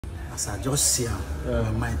As I just see her,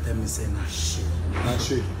 my mind tell me say na she. Na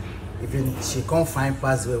she. Even she can't find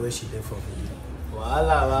past where she there for video.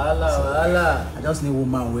 Wahala. I just need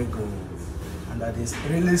woman wey go, and I just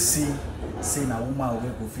really see a woman wey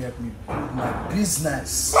go help me build my business.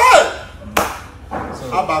 So,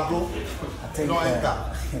 how about go? I think no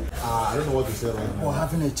enter. I don't know what to say right now. Oh,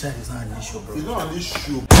 having a child is not an issue, bro. It's not an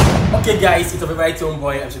issue. Okay, guys, it's a favorite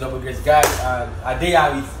homeboy, MC Double Grace. Guys, I day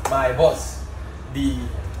out with my boss, the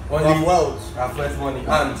only first money.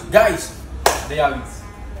 And guys, they are with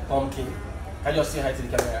Pumpkin. Can you just say hi to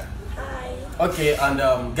the camera? Hi. Okay,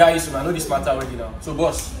 and guys, I know this matter already now. So,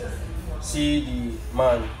 boss, see the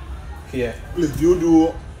man here. Please, do you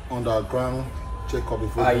do underground check-up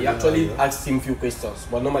before? I actually asked him a few questions,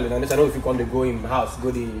 but normally, unless I know if you come to go in the house,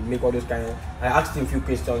 go to make all those kind of. I asked him a few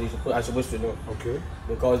questions I'm supposed to know. Okay.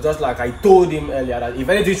 Because just like I told him earlier, that if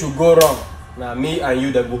anything should go wrong, now me and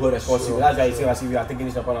you that go hold responsible. That's why I say as if we are taking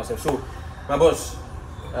this upon ourselves. So, my boss,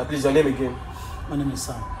 please your name again. My name is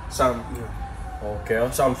Sam. Sam. Yeah. Okay.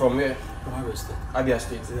 Sam from where? From Abia State. Abia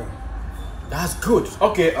State. Yeah. That's good.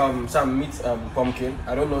 Okay. Sam, meet Pumpkin.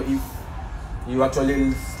 I don't know if you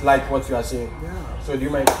actually like what you are saying. Yeah. So do you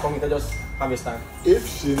mind Pumpkin just have a stand? If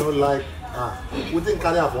she don't like, we didn't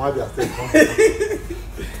carry her from Abia State.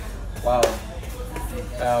 Wow.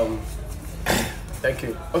 Thank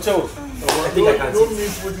you. Also, I think I can don't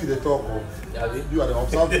need what they talk of. You are the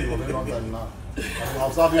observing for a long time now. I'm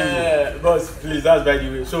observing you. Boss, please, that's by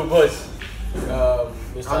the way. So, boss,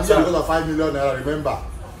 Mr. I'm Sam, here because of 5 million naira, remember?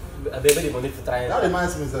 I gave the money to try. That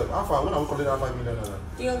reminds me, sir. How far? When are we collecting that 5 million naira?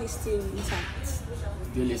 Deal is still intact.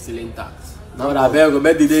 Deal is still intact. Now that I better go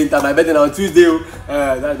bet the day intact. My betting on Tuesday.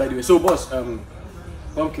 That's by the way. So, boss,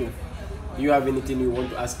 Pumpkin, do you have anything you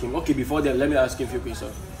want to ask him? Okay, before then, let me ask him a few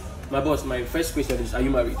questions. My boss, my first question is: are you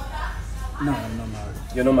married? No, I'm not married.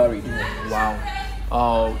 You're not married. Yeah.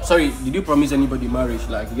 Wow. Sorry, did you promise anybody marriage?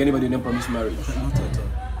 Like, did anybody didn't promise marriage? Not at all.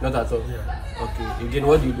 Not at all. Yeah. Okay. Again,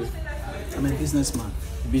 what do you do? I'm a businessman.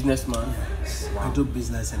 Businessman. Yes. Wow. I do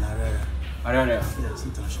business in Arara. Arara. Yes,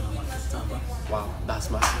 international market. Wow, that's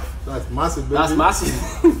massive. That's massive, baby. That's massive.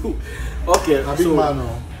 Okay. A big so, man,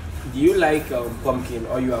 no? do you like Pumpkin,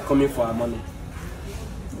 or you are coming for her money?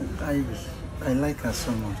 I like her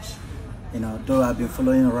so much. You know, though I've been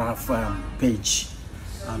following Ralph's page,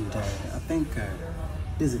 and I think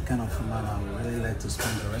this is the kind of woman I would really like to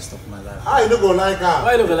spend the rest of my life. How you not gonna like her?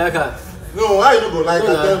 Why you not gonna like her? No, how you not gonna like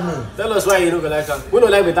her? Tell me. Tell us why you not gonna like her. We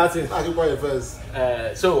don't like better things. I keep quiet first.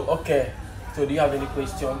 So okay. So do you have any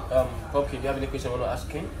question? Pumpkin, do you have any question you want to ask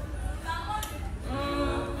him?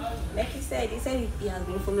 Like he said he has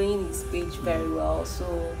been following his page very well. So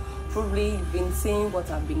probably you've been seeing what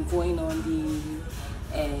have been going on,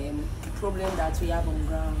 the problem that we have on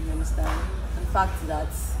ground, you understand? The fact that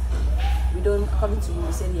we don't, according to you,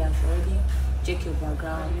 you said he has already checked your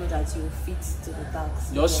background, know that you fit to the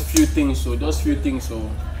tax. Just few things, so just few things, so.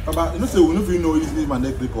 But you know, say we know if you know if my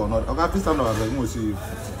neck clip or not. Okay, please stand up. I'm going to see you.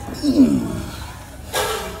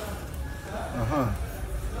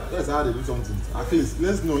 Let's how they do something. At least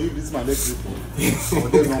let's know if this is my neck clip or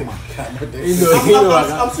they're normal.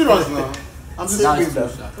 I'm serious now. I'm serious.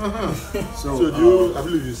 So do you? I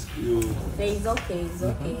believe you. It's okay. It's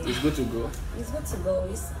okay. It's good to go. It's good to go.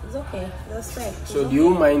 It's okay. Respect. So do you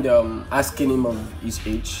mind asking him his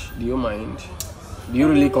age? Do you mind? Do you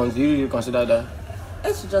really consider that?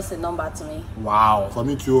 It's just a number to me. Wow. For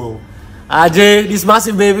me too. Ajay, this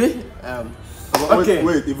massive baby. Okay.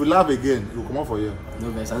 Wait, if you laugh again, it will come out for you.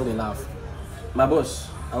 No, guys, I know they laugh. My boss,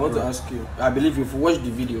 I want to ask you. I believe if you watched the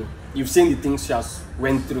video, you've seen the things she has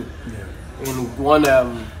went through. Yeah. In one,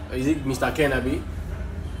 is it Mr. Ken, Abi?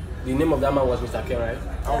 The name of that man was Mr. Ken, right?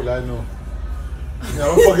 How will I know? I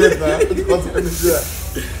don't forget that.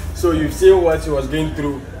 So you've seen what she was going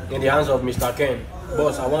through in the hands of Mr. Ken.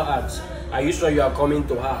 Boss, I want to ask, are you sure you are coming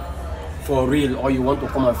to her for real, or you want to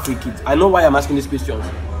come and freak it? I know why I'm asking these questions.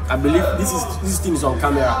 I believe this thing is on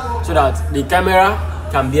camera, so that the camera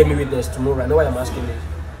can bear me witness tomorrow. I know why I'm asking this.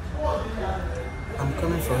 I'm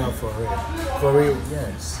coming for her for real. For real?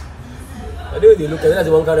 Yes. I don't they look at that,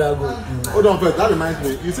 the one carry I go. Hold on first, that reminds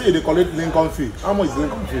me. You say you collect Lincoln fee. How much is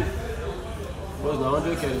Lincoln fee? Boss, now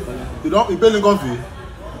 100K. You pay Lincoln fee?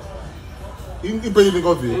 You pay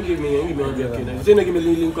Lincoln fee? Don't give me 100K. You say no give me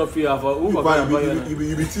Lincoln fee for who? You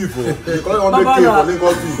be thief. You collect 100K for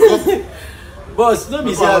Lincoln fee. Boss, don't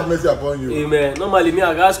be have mercy upon you. Amen. Normally, me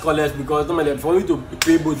I gas collect because normally for me to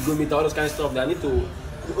pay both go meet all those kind of stuff, I need to.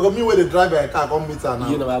 Me when they drive a car, come meet her now.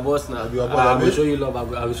 You know my boss now. I will show you love. I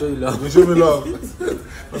will show you love. You show me love.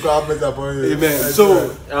 Because I have mercy upon you. Amen.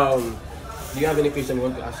 So, do you have any question you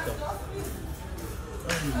want to ask her?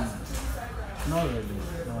 Not really.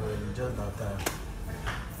 just that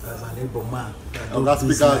as an Igbo man. That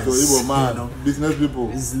speaker to Igbo man, you know, business people.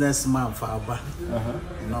 Businessman for Abba.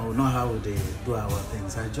 You know, we know how they do our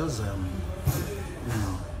things. I just, you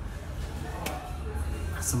know,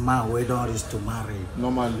 as a man, we don't reach to marry.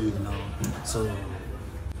 Normally. You know, so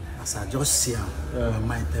as I just see her, my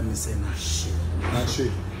mind tell me say, nah, shit. Nah,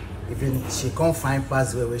 shit. Even she can't find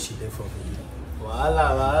past where she there for video.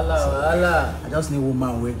 Wahala. I just need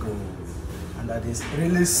woman who go, and that is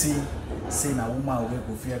really seeing a woman who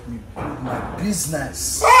go help me with my business.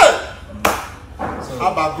 So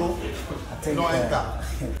Abago. I think No enter.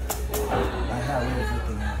 I have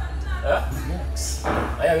everything else. Huh? Yes.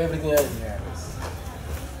 I have everything else. Yes.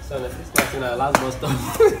 So the first thing I last bus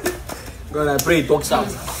stop. God, I pray it talks out.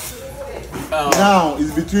 Now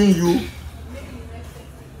it's between you.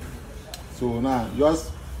 So now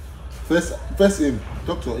just first him.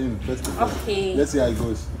 Talk to him first. Okay. Let's see how it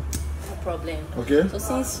goes. No problem. Okay. So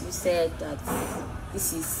since you said that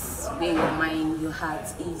this is where your mind, your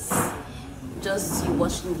heart is, just you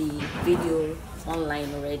watching the video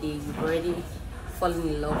online already, you've already fallen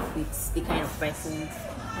in love with the kind of person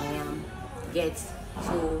I am. Get.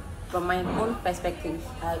 So from my own perspective,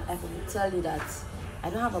 I can tell you that I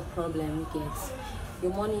don't have a problem. Get.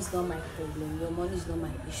 Your money is not my problem. Your money is not my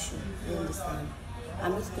issue. You understand?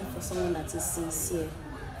 I'm just looking for someone that is sincere,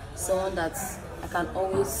 someone that I can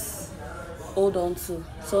always hold on to,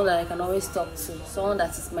 someone that I can always talk to, someone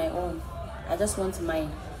that is my own. I just want mine,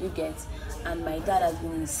 you get. And my dad has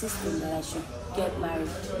been insisting that I should get married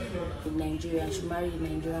in Nigeria. I should marry a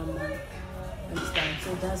Nigerian man. Understand?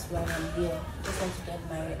 So that's why I'm here. I just want to get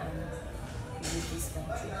married and leave this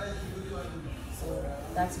country. So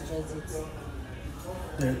that's just it.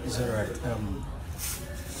 Yeah, it's alright.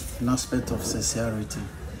 In aspect of sincerity,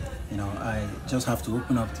 you know, I just have to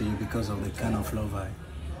open up to you because of the kind of love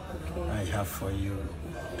I have for you.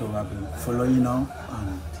 Though I've been following you now,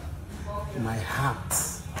 and my heart,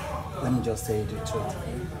 let me just tell you the truth,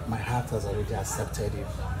 my heart has already accepted you.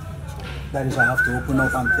 That is why I have to open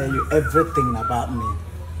up and tell you everything about me.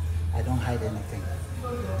 I don't hide anything.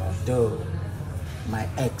 Though my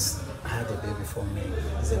ex had a baby for me.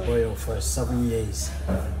 He's a boy of 7 years.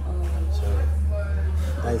 So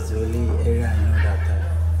that's the only area I know that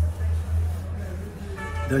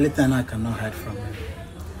the only thing I cannot hide from him.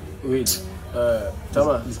 Wait,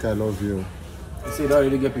 Thomas. This guy loves you. You say you don't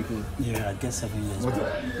really get people. Yeah, I guess 7 years.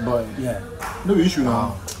 But Yeah. No issue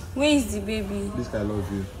now. Where is the baby? This guy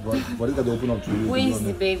loves you. But this guy to open up to you. Where is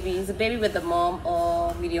the baby? Is the baby with the mom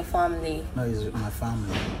or with your family? No, it's with my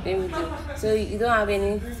family. Baby with you. So you don't have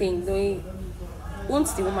anything. Won't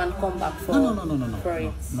the woman come back for No. for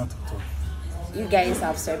it? Not at all. You guys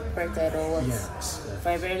have separated or what? Yes.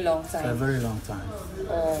 For a very long For a time. very long time.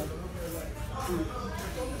 Oh.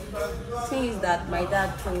 Thing is that my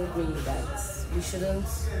dad told me that we shouldn't.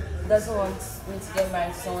 Doesn't want me to get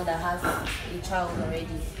married to someone that has a child already.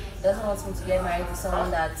 Doesn't want me to get married to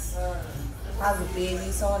someone that has a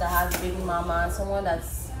baby, someone that has a baby mama, someone that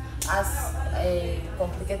has a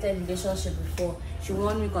complicated relationship before. She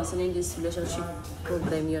warned me concerning this relationship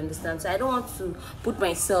problem, you understand? So I don't want to put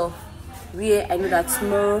myself where I know that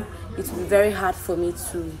tomorrow it will be very hard for me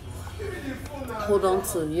to hold on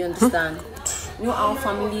to, you understand? You know our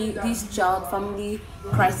family, this family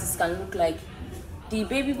crisis can look like. The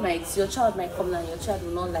baby your child might come and your child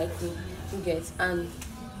will not like you, you get, and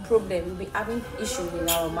problem, we'll be having issues in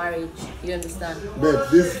our marriage, you understand? But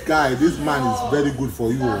this man is very good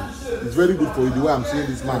for you. It's very good for you, the way I'm seeing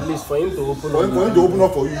this man. at least for him to open For him to open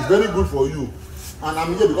up for you, it's very good for you. And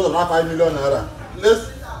I'm here because of that 5 million naira.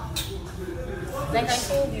 Like I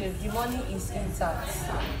told you, the money is intact.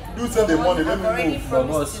 You send the money, let I've me already move.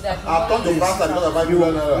 promised you that the I've turned money the bastard because of 5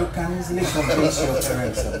 million naira. You can easily convince your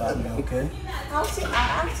parents about me, okay? I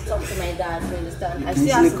have to talk to my dad, you understand? I can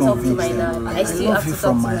still have easily to talk to convince my them. dad. I I still love have you to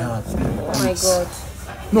from talk to my heart. Oh my god.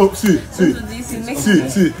 No, see. Don't do this, it makes me.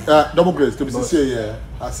 See, double grace, to be sincere here,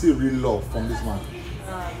 I see real love from this man.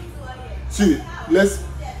 See,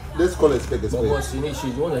 let's call it spec a But spec. boss, you know,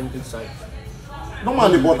 she's the one that takes side.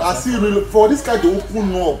 Normally, but I see real for this guy to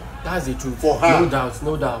open up. That's the truth. For her. No doubt,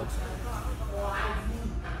 no doubt.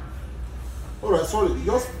 Alright, sorry,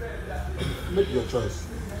 just make your choice.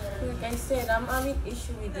 Like I said, I'm having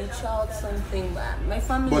issue with the child something, but my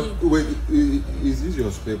family. But wait, is this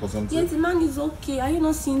your spec or something? Yes, the man is okay. Are you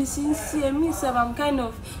not seeing sincere? Me, sir, I'm kind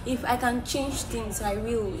of. If I can change things, I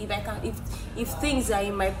will. If I can, if things are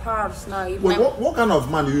in my powers now. If Wait, what kind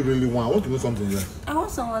of man do you really want? I want to know something here. I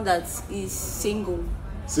want someone that is single.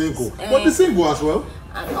 Single. But the single as well?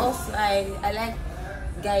 And also, I like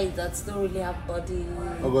guys that don't really have body.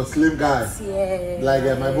 I got slim guy. Yeah.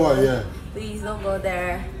 Like my boy, yeah. Please don't go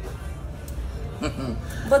there.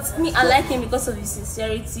 But me, I like him because of his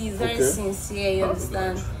sincerity. He's very sincere, you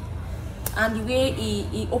understand? And the way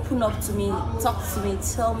he opened up to me, talk to me,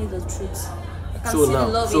 tell me the truth. I can see the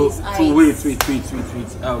love in his eyes. Wait.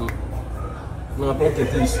 No, okay,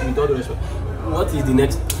 please, with all the respect. What is the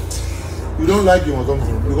next? You don't like him or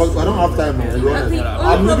something? Because I don't have time.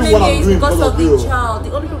 I'm not doing what I'm doing because of the child.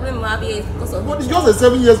 The only problem we have here is because of the child. He's just a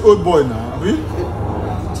 7-year-old boy now. I mean,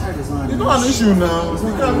 it's not an issue now.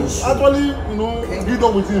 You can actually, build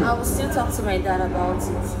up with him. I will still talk to my dad about it.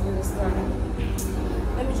 You understand?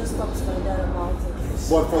 Let me just talk to my dad about it.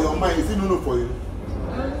 But for your mind, is it no for you?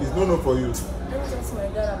 It's no for you. Let me talk to my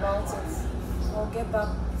dad about it. I'll get back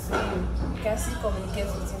to you. You can still communicate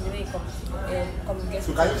with him the way he communicates.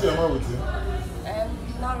 So can you share more with him?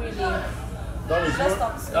 Not really. Let's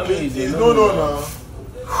talk to him. It's no now.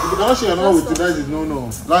 If you cannot share your number with him, that is no.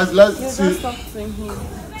 Let's see. Just talk to him.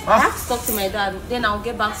 I have to talk to my dad, then I'll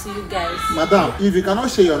get back to you guys. Madam, if you cannot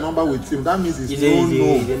share your number with him, that means it's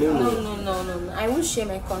No. I won't share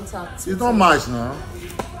my contacts. It's not much now.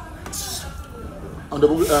 On the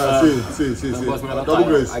say. Double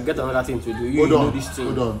grace. I get another thing to do. You know this thing.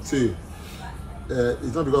 Hold on. See,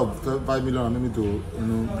 it's not because of 5 million I need me to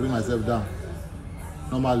bring myself down.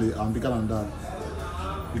 Normally, I'm bigger than that.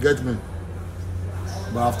 You get me?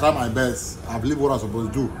 But I've tried my best. I believe what I'm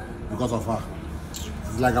supposed to do because of her.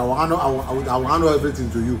 It's like I will handle everything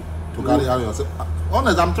to you to carry out yourself.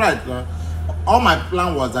 Honest, I'm trying. All my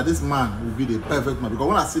plan was that this man will be the perfect man, because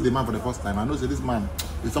when I see the man for the first time, I know that this man,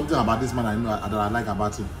 there's something about this man I know that I like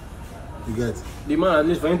about him. You get? The man, at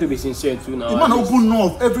least for him to be sincere too now. The man opened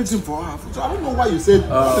up everything for her. So I don't know why you said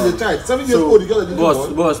she's a child. 7 years old, you get a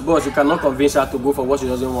boss, you cannot convince her to go for what she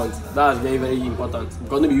doesn't want. That's very, very important.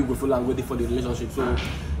 Because maybe you go full and waiting for the relationship. So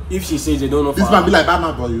if she says they don't know, this man be like bad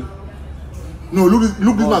man for you. No, look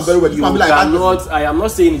this man very well. This man be like bad man. I am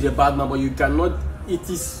not saying he's a bad man, but you cannot.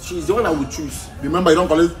 She's the one I would choose. Remember, you don't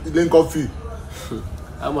collect Lincoln fee.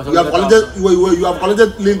 How much? You have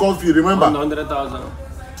collected Lincoln fee. Remember? 100,000.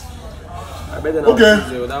 I bet that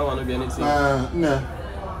that one will be anything. Nah.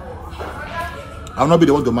 I'll not be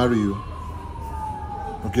the one to marry you.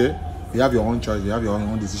 Okay? You have your own choice. You have your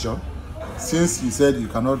own decision. Since you said you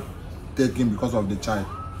cannot take him because of the child,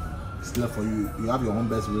 it's left for you. You have your own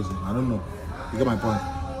best reason. I don't know. You get my point.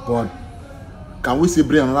 But can we still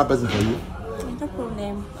bring another person for you? No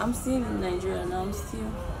problem. I'm still in Nigeria now. I'm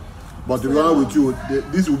still. But to be honest with you,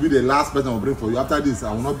 this will be the last person I will bring for you. After this,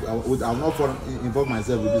 I will not involve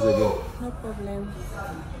myself with this again. No problem.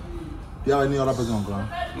 Do you have any other person on ground?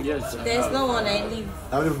 Yes. There's no one I live.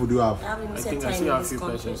 How many people do you have? I think I still have a few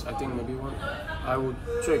persons. I think maybe one. I will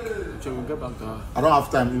check. We'll get back to her. I don't have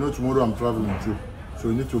time. Tomorrow I'm traveling too. So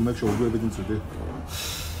we need to make sure we do everything today.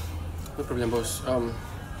 No problem, boss.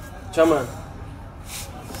 Chairman.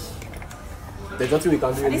 There's nothing we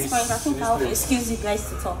can do. At this point, I think I'll excuse you guys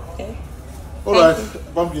to talk, okay? Alright,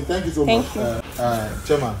 Pumpkin, thank you so much. Thank you.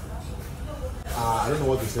 Chairman, I don't know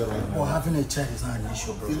what to say right now. Well, having a child is not an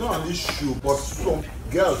issue, bro. It's not an issue, but some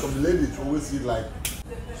girls, some ladies always see like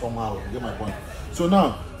somehow. You get my point? So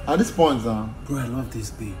now, at this point, bro, I love this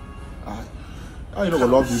babe. How you know I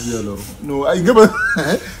love this girl, though? No, I give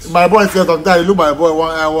my boy said sometimes, you look my boy,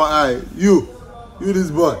 one eye. You this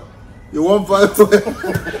boy. You want fight?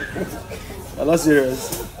 I'm not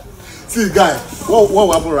serious. See, guy, what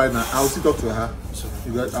will happen right now? I will still talk to her.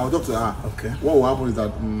 I will talk to her. Okay. What will happen is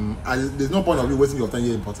that there's no point of you wasting your time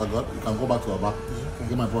here in Port Harcourt. You can go back to her bar. Okay.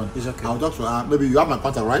 Get my point? It's okay. I will talk to her. Maybe you have my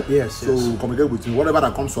contact, right? Yes. So we'll communicate with you. Whatever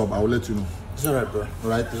that comes up, I will let you know. It's alright, bro.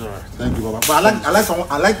 Alright? It's alright. Thank you, Baba. But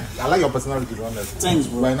I like your personality, to be honest. Thanks,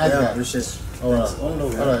 bro. You're a nice guy. Appreciate it.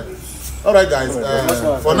 Alright, guys.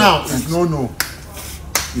 For now, it's no.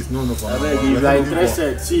 It's no for now. If you are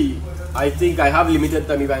interested, see, I think I have limited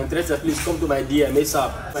time. If you are interested, please come to my DM,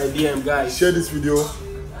 ASAP. My DM, guys. Share this video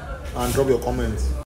and drop your comments.